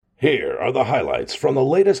Here are the highlights from the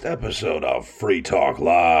latest episode of Free Talk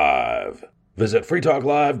Live. Visit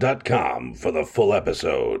freetalklive.com for the full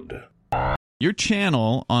episode. Your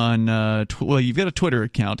channel on, you've got a Twitter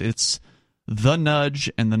account. It's The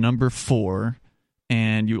Nudge and the number 4.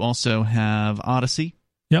 And you also have Odyssey.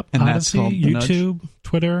 Yep, and Odyssey, that's called YouTube,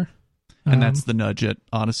 Twitter. And that's The Nudge at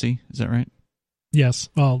Odyssey. Is that right? Yes.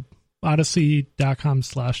 Well,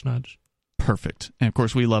 odyssey.com/nudge. Perfect. And of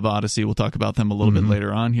course, we love Odyssey. We'll talk about them a little bit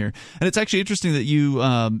later on here. And it's actually interesting that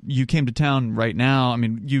you came to town right now. I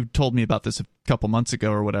mean, you told me about this a couple months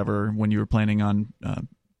ago or whatever when you were planning on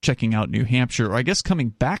checking out New Hampshire, or I guess coming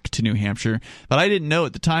back to New Hampshire. But I didn't know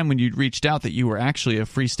at the time when you reached out that you were actually a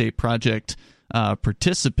Free State Project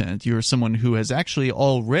participant. You were someone who has actually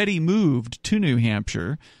already moved to New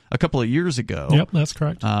Hampshire a couple of years ago. Yep, that's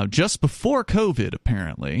correct. Just before COVID,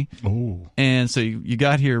 apparently. Oh. And so you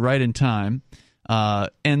got here right in time.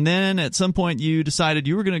 And then at some point you decided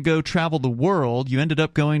you were going to go travel the world. You ended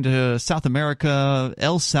up going to South America,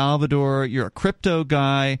 El Salvador. You're a crypto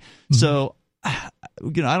guy. Mm-hmm. So, I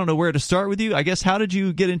don't know where to start with you. I guess, how did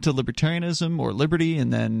you get into libertarianism or liberty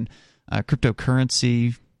and then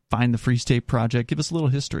cryptocurrency, find the Free State Project? Give us a little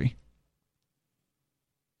history.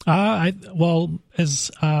 I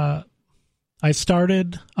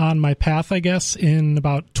started on my path, I guess, in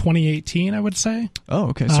about 2018, I would say. Oh,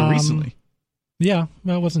 okay. So recently. Yeah,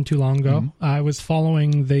 well, it wasn't too long ago. Mm-hmm. I was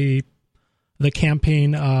following the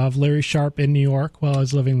campaign of Larry Sharpe in New York while I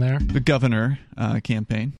was living there. The governor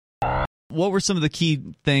campaign. What were some of the key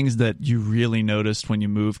things that you really noticed when you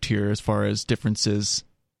moved here as far as differences?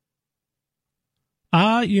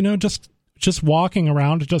 Just walking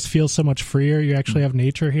around, it just feels so much freer. You actually have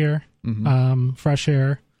nature here, fresh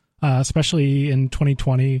air, especially in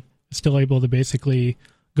 2020, still able to basically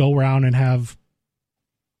go around and have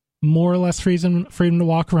more or less freedom to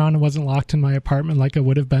walk around and wasn't locked in my apartment like I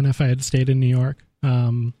would have been if I had stayed in New York.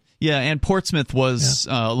 Yeah, and Portsmouth was,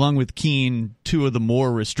 along with Keene, two of the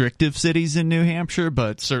more restrictive cities in New Hampshire,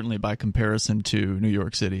 but certainly by comparison to New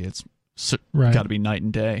York City, it's got to be night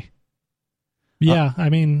and day. Yeah, I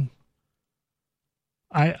mean,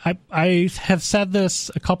 I have said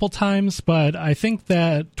this a couple times, but I think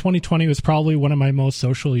that 2020 was probably one of my most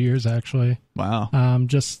social years, actually. Wow.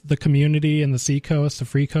 Just the community and the Seacoast, the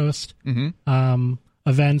Free Coast,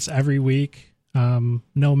 events every week,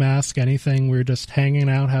 no mask, anything. We were just hanging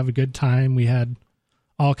out, have a good time. We had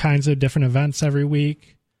all kinds of different events every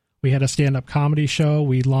week. We had a stand-up comedy show.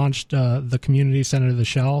 We launched the Community Center, The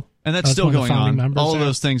Shell. And that's still going on. All of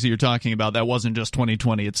those things that you're talking about, that wasn't just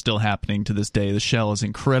 2020. It's still happening to this day. The Shell is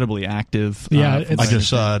incredibly active. Yeah, I just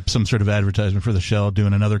saw some sort of advertisement for The Shell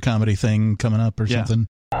doing another comedy thing coming up or something.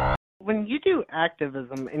 When you do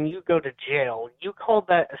activism and you go to jail, you call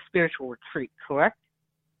that a spiritual retreat, correct?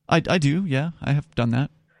 I do, yeah. I have done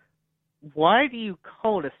that. Why do you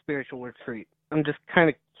call it a spiritual retreat? I'm just kind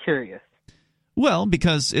of curious. Well,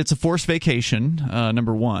 because it's a forced vacation,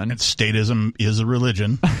 number one. And statism is a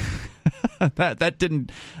religion.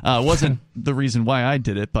 That wasn't the reason why I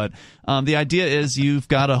did it, but the idea is you've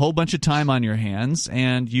got a whole bunch of time on your hands,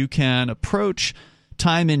 and you can approach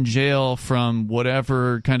time in jail from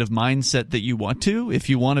whatever kind of mindset that you want to. If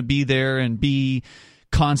you want to be there and be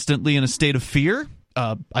constantly in a state of fear,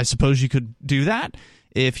 I suppose you could do that.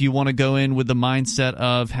 If you want to go in with the mindset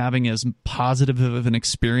of having as positive of an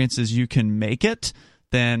experience as you can make it,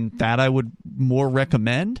 then that I would more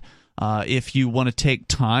recommend. If you want to take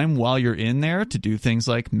time while you're in there to do things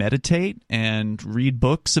like meditate and read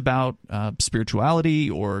books about spirituality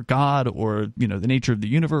or God or the nature of the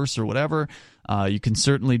universe or whatever, you can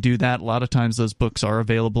certainly do that. A lot of times those books are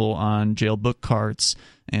available on jail book carts,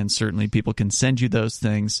 and certainly people can send you those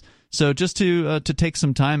things. So just to take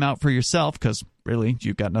some time out for yourself, because really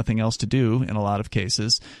you've got nothing else to do in a lot of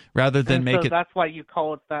cases, rather than make it. That's why you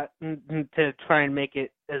call it that, to try and make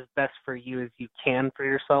it as best for you as you can for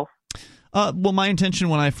yourself. Well, my intention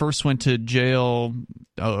when I first went to jail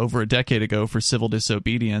over a decade ago for civil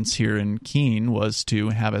disobedience here in Keene was to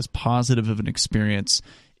have as positive of an experience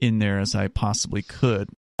in there as I possibly could.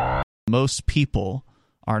 Most people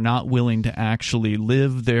are not willing to actually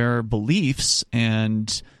live their beliefs,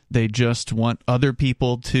 and they just want other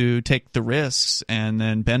people to take the risks and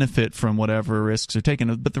then benefit from whatever risks are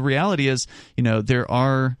taken. But the reality is, there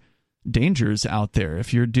are dangers out there.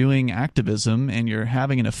 If you're doing activism and you're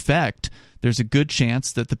having an effect, there's a good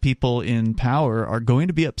chance that the people in power are going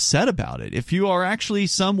to be upset about it. If you are actually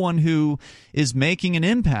someone who is making an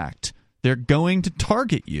impact, they're going to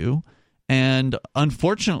target you. And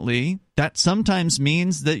unfortunately, that sometimes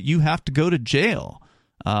means that you have to go to jail.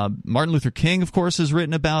 Martin Luther King, of course, has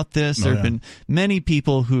written about this. There have been many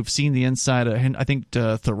people who have seen the inside. I think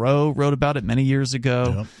Thoreau wrote about it many years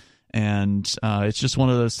ago. Yep. And it's just one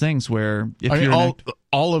of those things where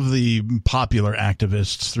all of the popular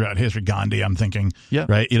activists throughout history, Gandhi, I'm thinking,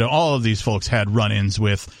 right? All of these folks had run-ins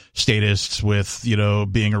with statists, with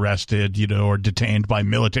being arrested, or detained by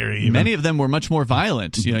military. Even. Many of them were much more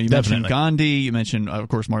violent. You mentioned Gandhi. You mentioned, of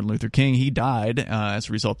course, Martin Luther King. He died as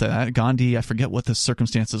a result of that. Gandhi, I forget what the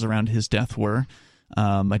circumstances around his death were.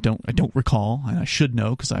 I don't recall, and I should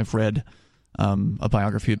know because I've read a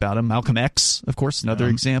biography about him. Malcolm X, of course, another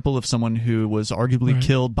example of someone who was arguably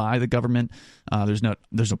killed by the government. There's no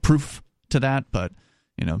proof to that, but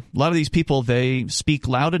a lot of these people, they speak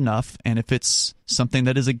loud enough, and if it's something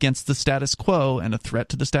that is against the status quo and a threat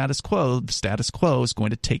to the status quo is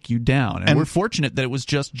going to take you down. And we're fortunate that it was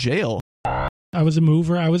just jail. I was a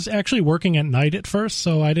mover. I was actually working at night at first,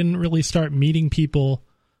 so I didn't really start meeting people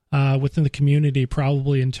within the community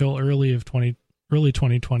probably until early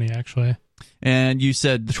 2020, actually. And you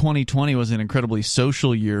said 2020 was an incredibly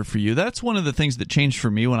social year for you. That's one of the things that changed for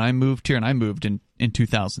me when I moved here, and I moved in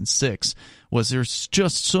 2006, was there's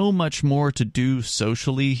just so much more to do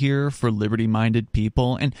socially here for liberty-minded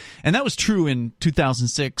people. And that was true in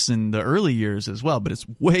 2006 and the early years as well, but it's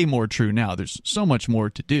way more true now. There's so much more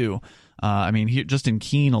to do. Here, just in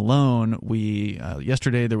Keene alone,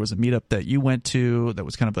 yesterday there was a meetup that you went to that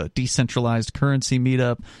was kind of a decentralized currency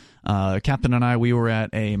meetup. Captain and I, we were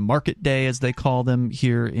at a market day, as they call them,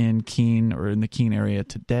 here in Keene, or in the Keene area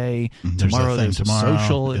today. Tomorrow there's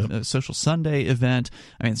a social Sunday event.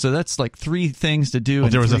 So that's like 3 things to do.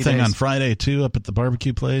 There was a thing on Friday too, up at the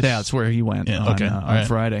barbecue place. Yeah, that's where he went on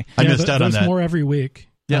Friday. I missed out on that. There's more every week.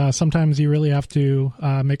 Yeah. Sometimes you really have to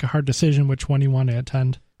make a hard decision which one you want to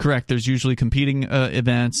attend. Correct. There's usually competing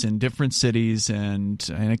events in different cities, and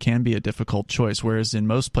it can be a difficult choice. Whereas in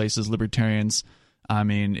most places, libertarians,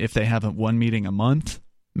 if they have one meeting a month,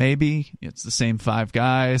 maybe it's the same 5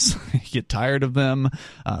 guys. You get tired of them.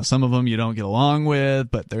 Some of them you don't get along with,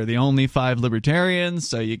 but they're the only 5 libertarians,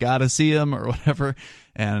 so you got to see them or whatever.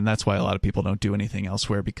 And that's why a lot of people don't do anything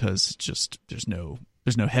elsewhere, because just there's no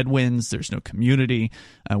headwinds, there's no community.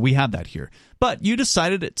 We have that here. But you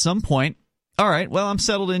decided at some point, all right, well, I'm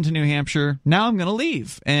settled into New Hampshire. Now I'm going to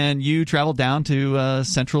leave. And you traveled down to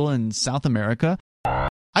Central and South America.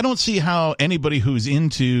 I don't see how anybody who's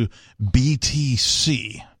into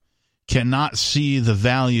BTC cannot see the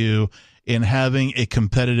value in having a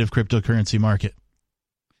competitive cryptocurrency market.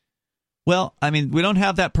 Well, we don't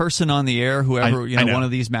have that person on the air, whoever, one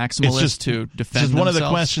of these maximalists to defend themselves. It's one of the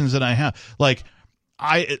questions that I have.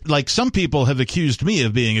 Like some people have accused me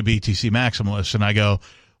of being a BTC maximalist, and I go,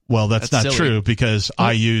 well, that's not silly. True, because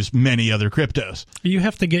I use many other cryptos. You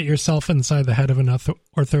have to get yourself inside the head of an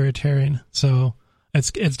authoritarian, so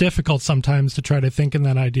it's difficult sometimes to try to think in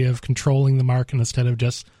that idea of controlling the market instead of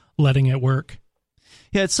just letting it work.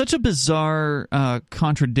 Yeah, it's such a bizarre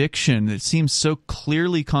contradiction. It seems so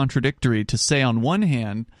clearly contradictory to say on one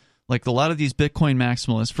hand, like a lot of these Bitcoin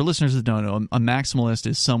maximalists, for listeners that don't know, a maximalist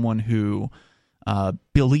is someone who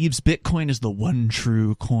believes Bitcoin is the one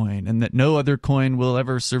true coin, and that no other coin will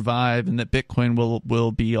ever survive, and that Bitcoin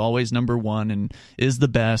will be always number one and is the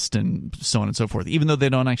best, and so on and so forth, even though they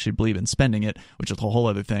don't actually believe in spending it, which is a whole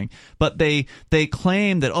other thing. But they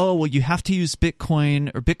claim that, you have to use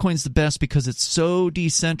Bitcoin, or Bitcoin's the best because it's so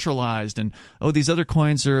decentralized, and these other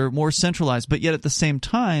coins are more centralized. But yet at the same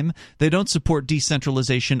time, they don't support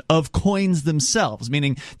decentralization of coins themselves,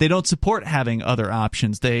 meaning they don't support having other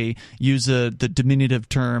options. They use the diminutive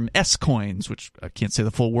term S-coins, which I can't say the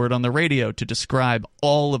full word on the radio, to describe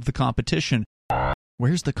all of the competition.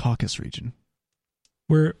 Where's the Caucasus region?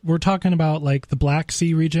 We're talking about like the Black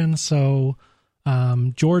Sea region, so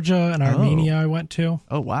Georgia and Armenia I went to.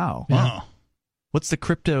 Oh, wow. Yeah. Wow. What's the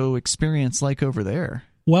crypto experience like over there?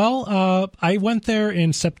 Well, I went there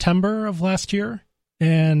in September of last year,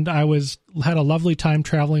 and had a lovely time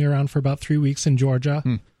traveling around for about 3 weeks in Georgia.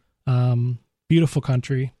 Beautiful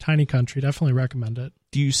country, tiny country. Definitely recommend it.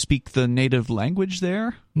 Do you speak the native language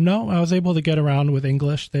there? No, I was able to get around with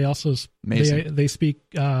English. They also they speak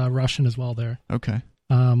Russian as well there. Okay.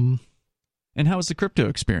 And how was the crypto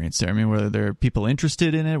experience there? Were there people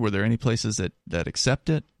interested in it? Were there any places that accept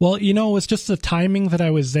it? Well, it was just the timing that I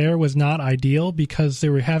was there was not ideal, because they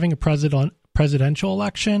were having a presidential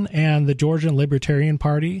election, and the Georgian Libertarian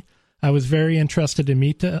Party. I was very interested to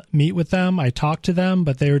meet with them. I talked to them,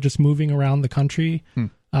 but they were just moving around the country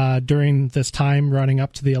during this time running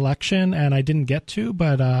up to the election, and I didn't get to.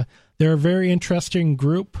 But they're a very interesting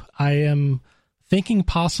group. I am thinking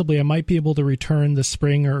possibly I might be able to return this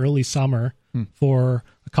spring or early summer for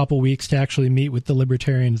a couple weeks to actually meet with the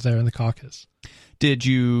libertarians there in the caucus. Did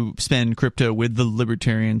you spend crypto with the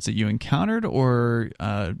libertarians that you encountered, or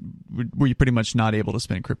were you pretty much not able to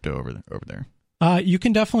spend crypto over there? You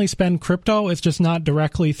can definitely spend crypto. It's just not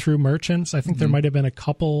directly through merchants. I think there might have been a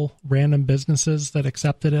couple random businesses that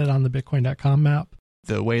accepted it on the Bitcoin.com map.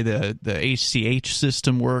 The way the ACH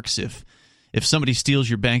system works, if somebody steals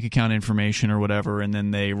your bank account information or whatever, and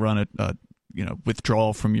then they run a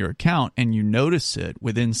withdrawal from your account, and you notice it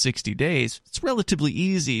within 60 days, it's relatively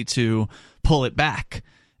easy to pull it back.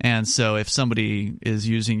 And so if somebody is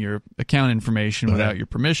using your account information without your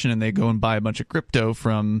permission, and they go and buy a bunch of crypto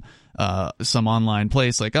from some online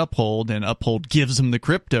place like Uphold, and Uphold gives them the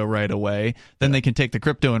crypto right away, then they can take the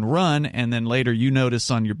crypto and run, and then later you notice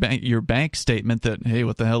on your bank statement that, hey,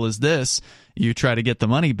 what the hell is this? You try to get the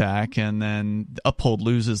money back, and then Uphold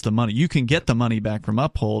loses the money. You can get the money back from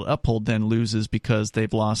Uphold. Uphold then loses because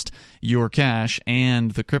they've lost your cash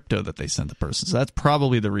and the crypto that they sent the person. So that's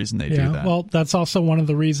probably the reason they do that. Well, that's also one of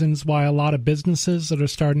the reasons why a lot of businesses that are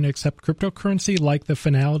starting to accept cryptocurrency like the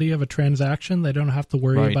finality of a transaction. They don't have to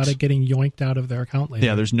worry about it getting yoinked out of their account later.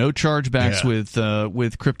 Yeah, there's no chargebacks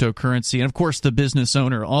with cryptocurrency. And, of course, the business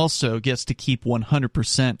owner also gets to keep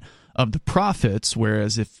 100% of the profits,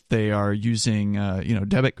 whereas if they are using,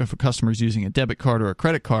 if a customer's using a debit card or a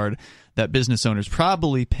credit card, that business owner's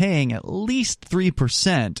probably paying at least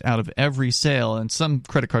 3% out of every sale, and some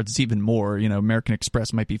credit cards it's even more. American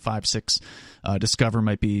Express might be 5-6, Discover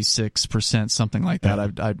might be 6%, something like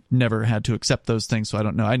that. I've never had to accept those things, so I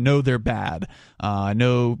don't know. I know they're bad. I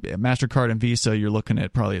know MasterCard and Visa, you're looking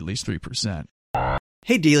at probably at least 3%.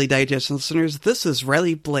 Hey, Daily Digest listeners, this is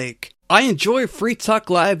Riley Blake. I enjoy Free Talk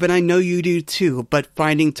Live, and I know you do too, but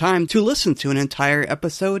finding time to listen to an entire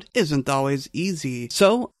episode isn't always easy.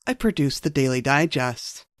 So, I produce the Daily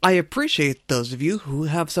Digest. I appreciate those of you who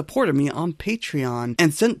have supported me on Patreon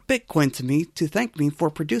and sent Bitcoin to me to thank me for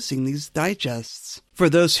producing these digests. For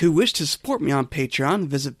those who wish to support me on Patreon,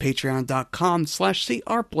 visit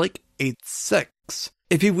patreon.com/crblake86.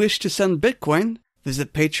 If you wish to send Bitcoin,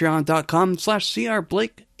 visit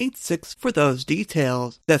patreon.com/crblake86 for those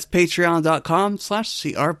details. That's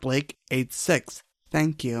patreon.com/crblake86.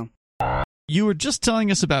 Thank you. You were just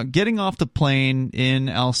telling us about getting off the plane in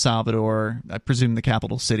El Salvador, I presume the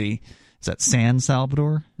capital city. Is that San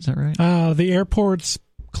Salvador? Is that right? The airport's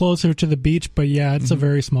closer to the beach, but yeah, it's a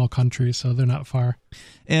very small country, so they're not far.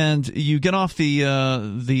 And you get off the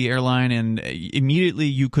airline, and immediately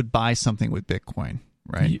you could buy something with Bitcoin.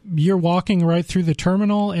 Right. You're walking right through the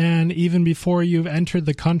terminal, and even before you've entered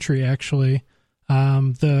the country, actually,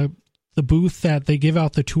 the booth that they give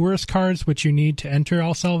out the tourist cards, which you need to enter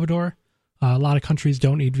El Salvador. A lot of countries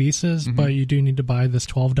don't need visas, but you do need to buy this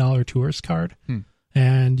 $12 tourist card.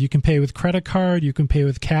 And you can pay with credit card, you can pay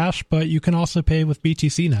with cash, but you can also pay with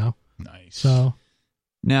BTC now. Nice. So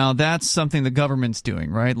now that's something the government's doing,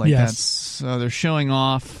 right? Like they're showing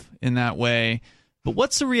off in that way. But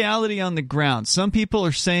what's the reality on the ground? Some people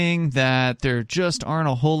are saying that there just aren't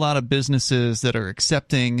a whole lot of businesses that are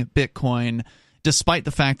accepting Bitcoin, despite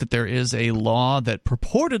the fact that there is a law that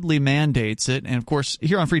purportedly mandates it. And, of course,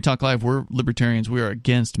 here on Free Talk Live, we're libertarians. We are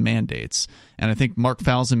against mandates. And I think Mark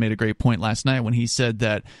Falzon made a great point last night when he said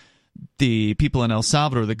that the people in El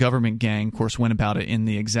Salvador, the government gang, of course, went about it in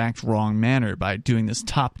the exact wrong manner by doing this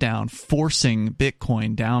top-down, forcing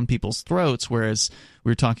Bitcoin down people's throats, whereas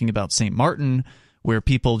we were talking about St. Martin, where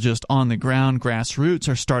people just on the ground, grassroots,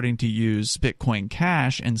 are starting to use Bitcoin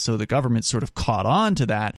Cash, and so the government sort of caught on to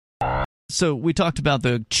that. So we talked about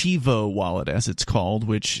the Chivo wallet, as it's called,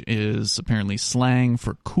 which is apparently slang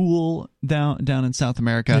for cool down in South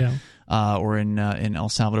America, or in El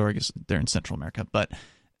Salvador. I guess they're in Central America. But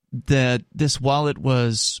this wallet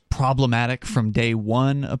was problematic from day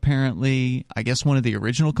one, apparently. I guess one of the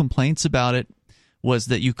original complaints about it was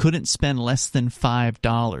that you couldn't spend less than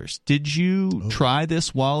 $5. Did you try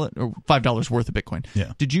this wallet, or $5 worth of Bitcoin?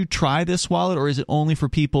 Yeah. Did you try this wallet, or is it only for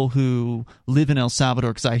people who live in El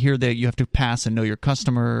Salvador? Because I hear that you have to pass and know your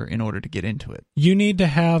customer in order to get into it. You need to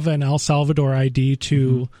have an El Salvador ID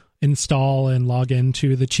to install and log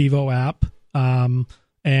into the Chivo app.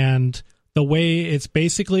 And the way it's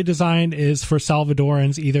basically designed is for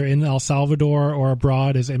Salvadorans either in El Salvador or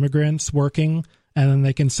abroad as immigrants working, and then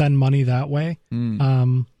they can send money that way.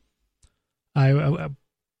 I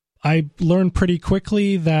learned pretty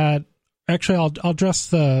quickly that actually I'll address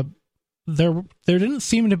there didn't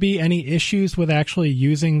seem to be any issues with actually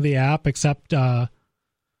using the app, except or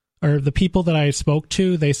the people that I spoke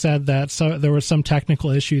to, they said that there were some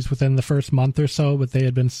technical issues within the first month or so, but they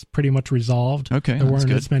had been pretty much resolved. Okay, there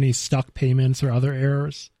weren't as many stuck payments or other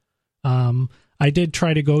errors. I did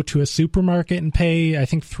try to go to a supermarket and pay, I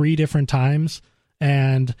think 3 different times,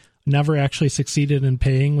 and never actually succeeded in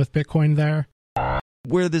paying with Bitcoin there.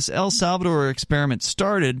 Where this El Salvador experiment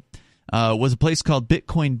started was a place called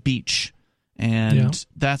Bitcoin Beach. And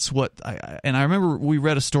that's what I remember we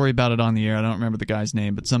read a story about it on the air. I don't remember the guy's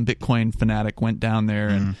name, but some Bitcoin fanatic went down there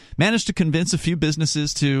and managed to convince a few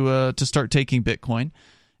businesses to start taking Bitcoin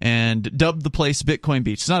and dubbed the place Bitcoin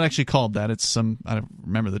Beach. It's not actually called that. It's I don't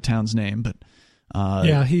remember the town's name, but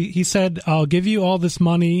he said, I'll give you all this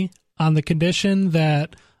money on the condition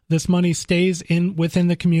that this money stays within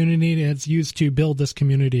the community and it's used to build this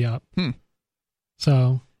community up.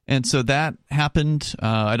 And so that happened.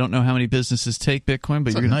 I don't know how many businesses take Bitcoin,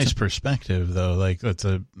 but it's a nice perspective, though. Like, that's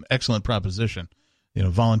an excellent proposition.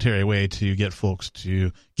 Voluntary way to get folks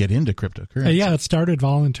to get into cryptocurrency. It started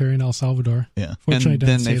voluntary in El Salvador. Yeah, fortunately, and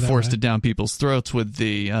then they forced it down people's throats with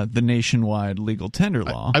the nationwide legal tender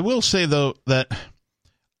law. I will say, though, that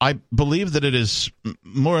I believe that it is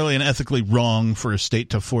morally and ethically wrong for a state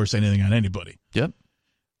to force anything on anybody. Yep.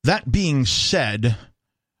 That being said,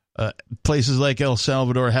 places like El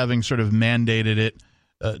Salvador having sort of mandated it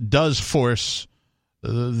does force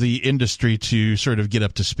the industry to sort of get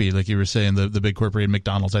up to speed. Like you were saying, the big corporate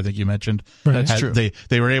McDonald's, I think you mentioned. Right. That's true.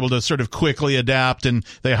 They were able to sort of quickly adapt, and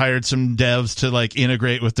they hired some devs to like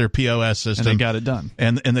integrate with their POS system. And they got it done.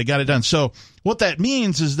 And they got it done. So what that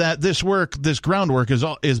means is that this groundwork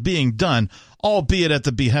is being done, albeit at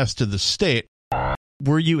the behest of the state.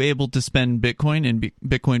 Were you able to spend Bitcoin in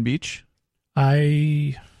Bitcoin Beach?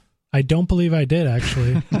 I don't believe I did,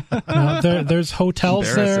 actually. There's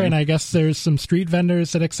hotels there, and I guess there's some street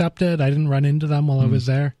vendors that accept it. I didn't run into them while I was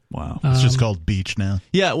there. Wow. It's just called Beach now.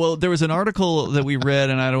 Yeah, well, there was an article that we read,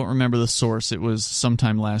 and I don't remember the source. It was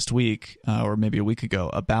sometime last week, or maybe a week ago,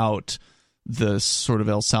 about the sort of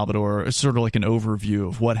El Salvador, sort of like an overview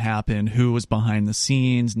of what happened, who was behind the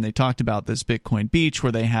scenes, and they talked about this Bitcoin Beach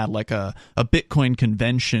where they had like a Bitcoin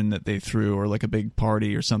convention that they threw, or like a big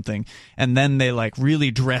party or something, and then they like really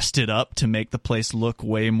dressed it up to make the place look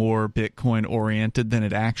way more Bitcoin oriented than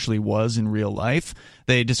it actually was in real life.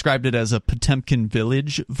 They described it as a Potemkin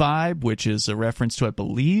village vibe, which is a reference to, I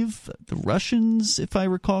believe, the Russians, if I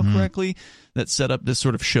recall correctly, that set up this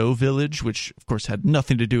sort of show village, which, of course, had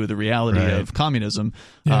nothing to do with the reality of communism.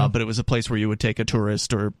 But it was a place where you would take a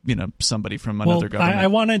tourist or, somebody from another government. I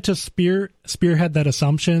wanted to spearhead that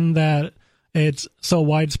assumption that it's so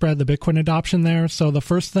widespread, the Bitcoin adoption there. So the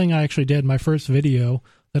first thing I actually did, my first video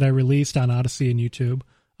that I released on Odyssey and YouTube,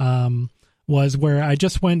 was where I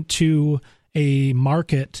just went to a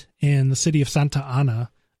market in the city of Santa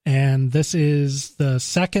Ana, and this is the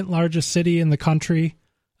second largest city in the country.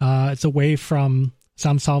 It's away from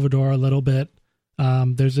San Salvador a little bit.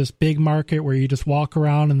 There's this big market where you just walk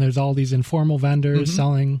around and there's all these informal vendors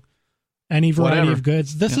selling any variety of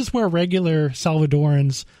goods. This is where regular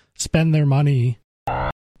Salvadorans spend their money.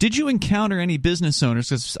 Did you encounter any business owners,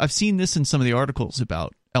 because I've seen this in some of the articles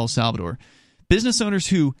about El Salvador, business owners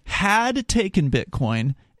who had taken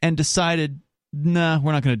Bitcoin and decided, nah,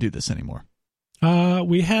 we're not going to do this anymore?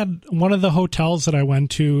 We had one of the hotels that I went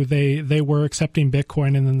to, they were accepting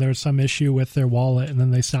Bitcoin, and then there was some issue with their wallet, and then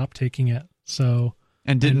they stopped taking it.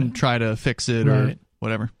 And didn't try to fix it or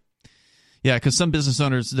whatever. Yeah, because some business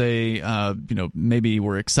owners, they maybe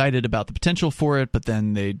were excited about the potential for it, but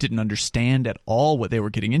then they didn't understand at all what they were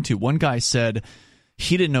getting into. One guy said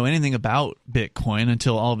he didn't know anything about Bitcoin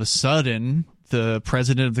until all of a sudden the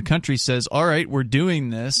president of the country says, all right, we're doing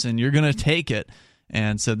this, and you're going to take it.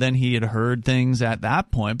 And so then he had heard things at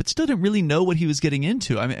that point, but still didn't really know what he was getting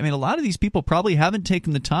into. I mean, a lot of these people probably haven't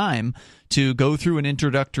taken the time to go through an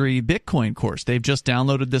introductory Bitcoin course. They've just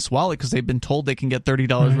downloaded this wallet because they've been told they can get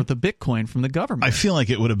 $30 worth of Bitcoin from the government. I feel like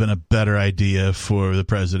it would have been a better idea for the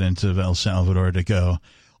president of El Salvador to go,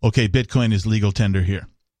 okay, Bitcoin is legal tender here,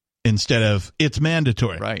 instead of it's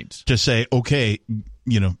mandatory. Right. To say, okay,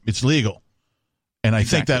 it's legal. And I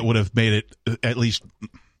think that would have made it at least...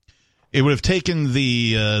 It would have taken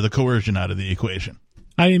the coercion out of the equation.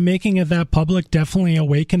 I mean, making it that public definitely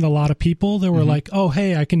awakened a lot of people that were like, oh,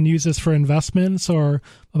 hey, I can use this for investments, or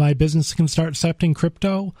my business can start accepting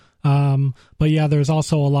crypto. But yeah, there's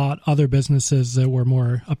also a lot other businesses that were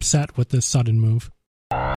more upset with this sudden move.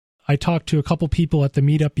 I talked to a couple people at the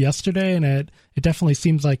meetup yesterday, and it definitely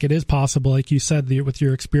seems like it is possible, like you said, with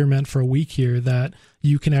your experiment for a week here, that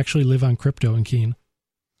you can actually live on crypto in Keene.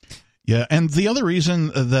 Yeah, and the other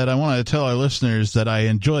reason that I want to tell our listeners that I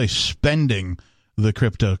enjoy spending the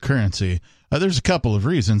cryptocurrency, there's a couple of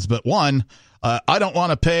reasons, but one, I don't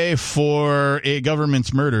want to pay for a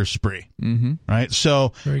government's murder spree, right?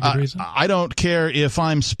 So I don't care if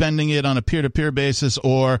I'm spending it on a peer-to-peer basis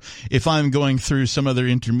or if I'm going through some other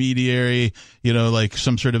intermediary, like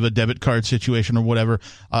some sort of a debit card situation or whatever.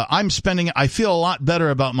 I'm spending it. I feel a lot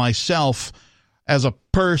better about myself as a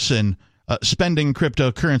person spending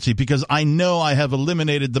cryptocurrency because I know I have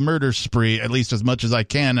eliminated the murder spree at least as much as I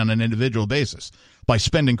can on an individual basis by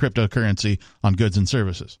spending cryptocurrency on goods and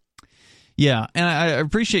services. Yeah, and I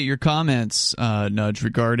appreciate your comments, Nudge,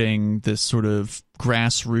 regarding this sort of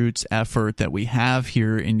grassroots effort that we have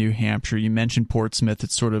here in New Hampshire. You mentioned Portsmouth.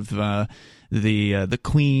 It's sort of the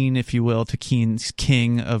queen, if you will, to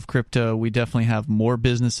king of crypto. We definitely have more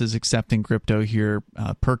businesses accepting crypto here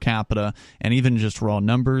per capita, and even just raw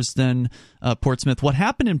numbers than Portsmouth. What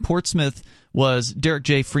happened in Portsmouth was Derek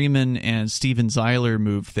J. Freeman and Steven Zeiler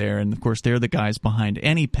moved there, and of course they're the guys behind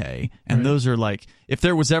AnyPay, and those are like, if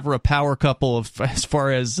there was ever a power couple as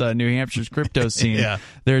far as New Hampshire's crypto scene,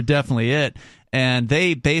 they're definitely it. And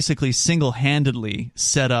they basically single-handedly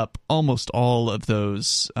set up almost all of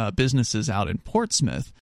those businesses out in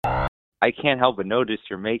Portsmouth. I can't help but notice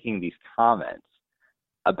you're making these comments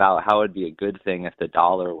about how it'd be a good thing if the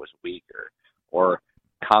dollar was weaker, or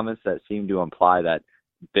comments that seem to imply that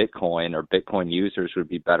Bitcoin or Bitcoin users would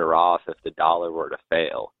be better off if the dollar were to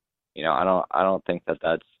fail. I don't think that's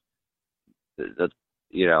I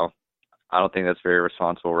don't think that's very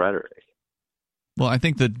responsible rhetoric. Well, I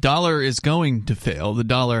think the dollar is going to fail. The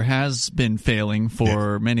dollar has been failing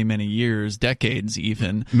for many, many years, decades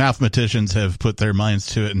even. Mathematicians have put their minds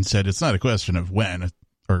to it and said it's not a question of when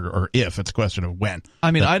or if, it's a question of when.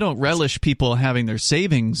 I mean, I don't relish people having their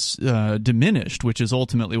savings diminished, which is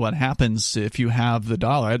ultimately what happens if you have the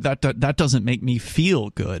dollar. That doesn't make me feel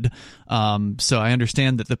good. So I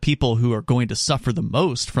understand that the people who are going to suffer the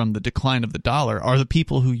most from the decline of the dollar are the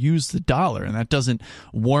people who use the dollar, and that doesn't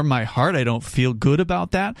warm my heart. I don't feel good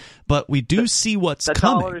about that, but we do see what's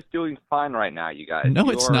coming. The dollar is doing fine right now, you guys. No,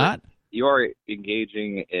 it's not. You're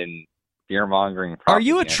engaging in fear-mongering propaganda. Are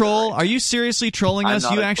you a troll? Are you seriously trolling us?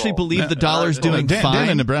 You actually believe the dollar's doing fine? Dan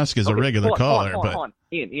in Nebraska is a regular caller. Hold on.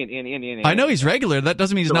 Ian. I know he's regular. That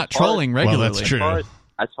doesn't mean he's not trolling regularly. Well, that's true.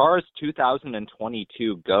 As far as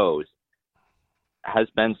 2022 goes, has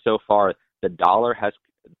been so far, the dollar has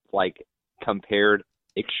compared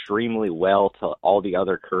extremely well to all the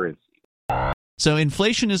other currencies. So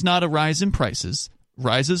inflation is not a rise in prices.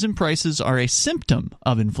 Rises in prices are a symptom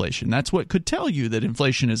of inflation. That's what could tell you that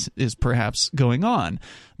inflation is perhaps going on.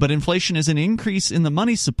 But inflation is an increase in the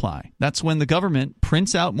money supply. That's when the government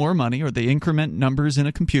prints out more money, or they increment numbers in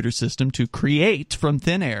a computer system to create from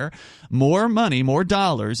thin air more money, more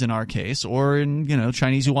dollars in our case, or in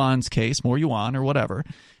Chinese yuan's case, more yuan or whatever.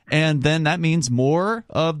 And then that means more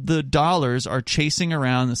of the dollars are chasing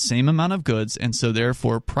around the same amount of goods, and so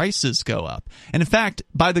therefore prices go up. And in fact,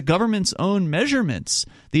 by the government's own measurements,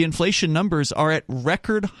 the inflation numbers are at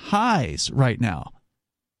record highs right now.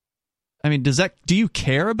 I mean, do you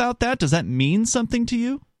care about that? Does that mean something to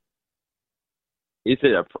you? Is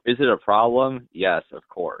it a problem? Yes, of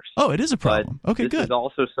course. Oh, it is a problem. But okay, good.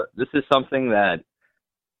 This is something that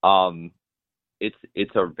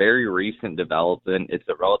it's a very recent development. It's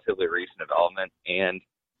a relatively recent development, and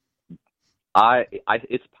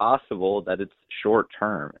it's possible that it's short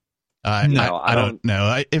term. I don't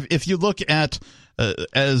know. If you look at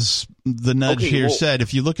as the nudge said,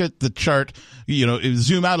 if you look at the chart,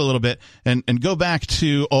 zoom out a little bit and go back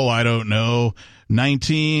to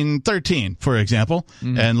 1913, for example,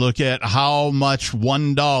 and look at how much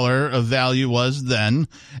 $1 of value was then,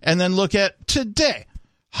 and then look at today.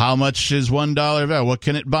 How much is $1 value? What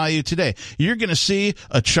can it buy you today? You're going to see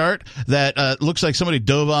a chart that looks like somebody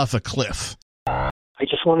dove off a cliff. I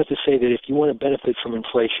just wanted to say that if you want to benefit from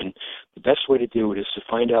inflation, the best way to do it is to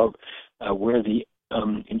find out where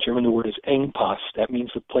in German the word is Engpass. That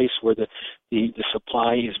means the place where the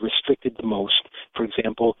supply is restricted the most. For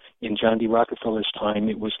example, in John D. Rockefeller's time,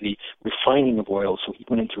 it was the refining of oil. So he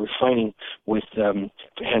went into refining with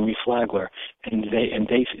Henry Flagler, and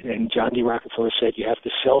John D. Rockefeller said you have to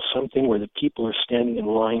sell something where the people are standing in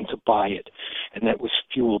line to buy it, and that was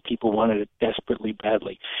fuel. People wanted it desperately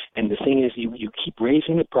badly. And the thing is, you keep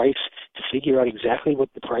raising the price to figure out exactly what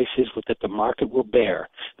the price is that the market will bear.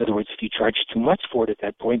 In other words, if you charge too much for it at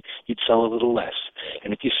that point, you'd sell a little less.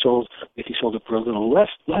 And if you sold it for a little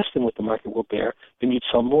less than what the market will bear, then you'd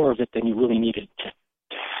sell more of it than you really needed to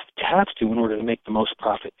have to in order to make the most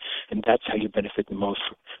profit. And that's how you benefit the most.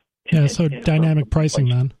 So dynamic pricing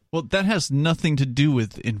then. Well, that has nothing to do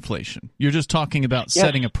with inflation. You're just talking about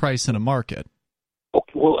setting a price in a market.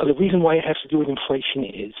 Okay, well, the reason why it has to do with inflation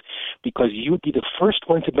is because you would be the first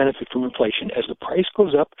one to benefit from inflation. As the price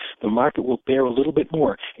goes up, the market will bear a little bit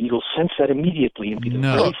more, and you'll sense that immediately and be the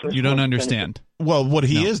very first you don't one understand. Well, what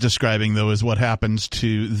he is describing, though, is what happens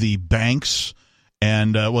to the banks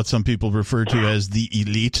and what some people refer to as the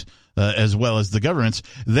elite, as well as the governments.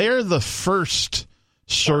 They're the first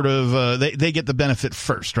sort of they get the benefit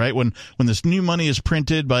first, right? When this new money is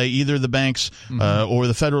printed by either the banks or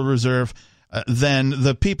the Federal Reserve, then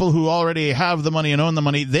the people who already have the money and own the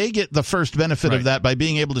money, they get the first benefit of that by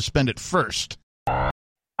being able to spend it first. I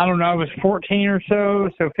don't know, it was 14 or so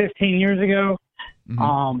 15 years ago,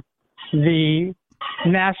 the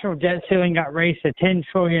national debt ceiling got raised to $10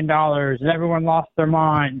 trillion, and everyone lost their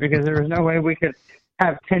mind because there was no way we could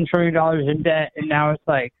have $10 trillion in debt, and now it's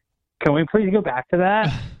like, can we please go back to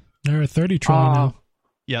that? They're at $30 trillion now.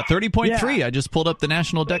 Yeah, 30.3. Yeah. I just pulled up the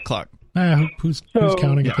national debt clock. Who's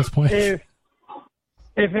counting at this point?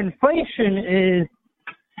 If inflation is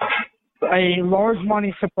a large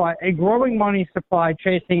money supply, a growing money supply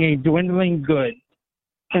chasing a dwindling goods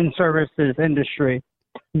and services industry,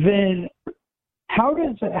 then how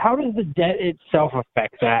does the debt itself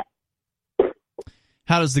affect that?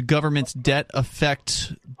 How does the government's debt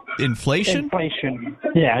affect inflation? Inflation.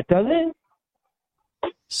 Yeah, does it?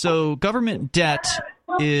 So government debt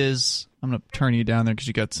is... I'm going to turn you down there because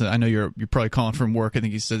you got to, I know you're probably calling from work. I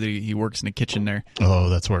think he said that he works in the kitchen there. Oh,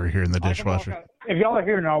 that's why we're here in the dishwasher. If y'all are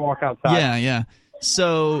here, I'll walk outside. Yeah.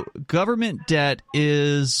 So government debt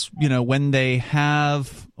is, when they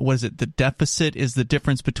have, what is it? The deficit is the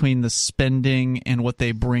difference between the spending and what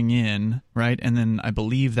they bring in, right? And then I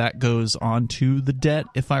believe that goes on to the debt,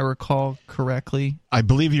 if I recall correctly. I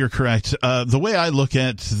believe you're correct. The way I look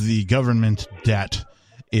at the government debt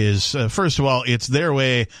is, first of all, it's their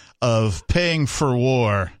way of paying for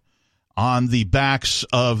war on the backs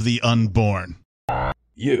of the unborn.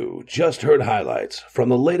 You just heard highlights from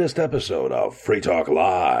the latest episode of Free Talk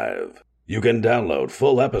Live. You can download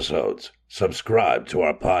full episodes, subscribe to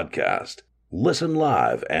our podcast, listen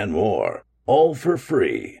live, and more, all for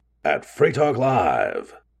free at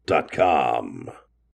freetalklive.com.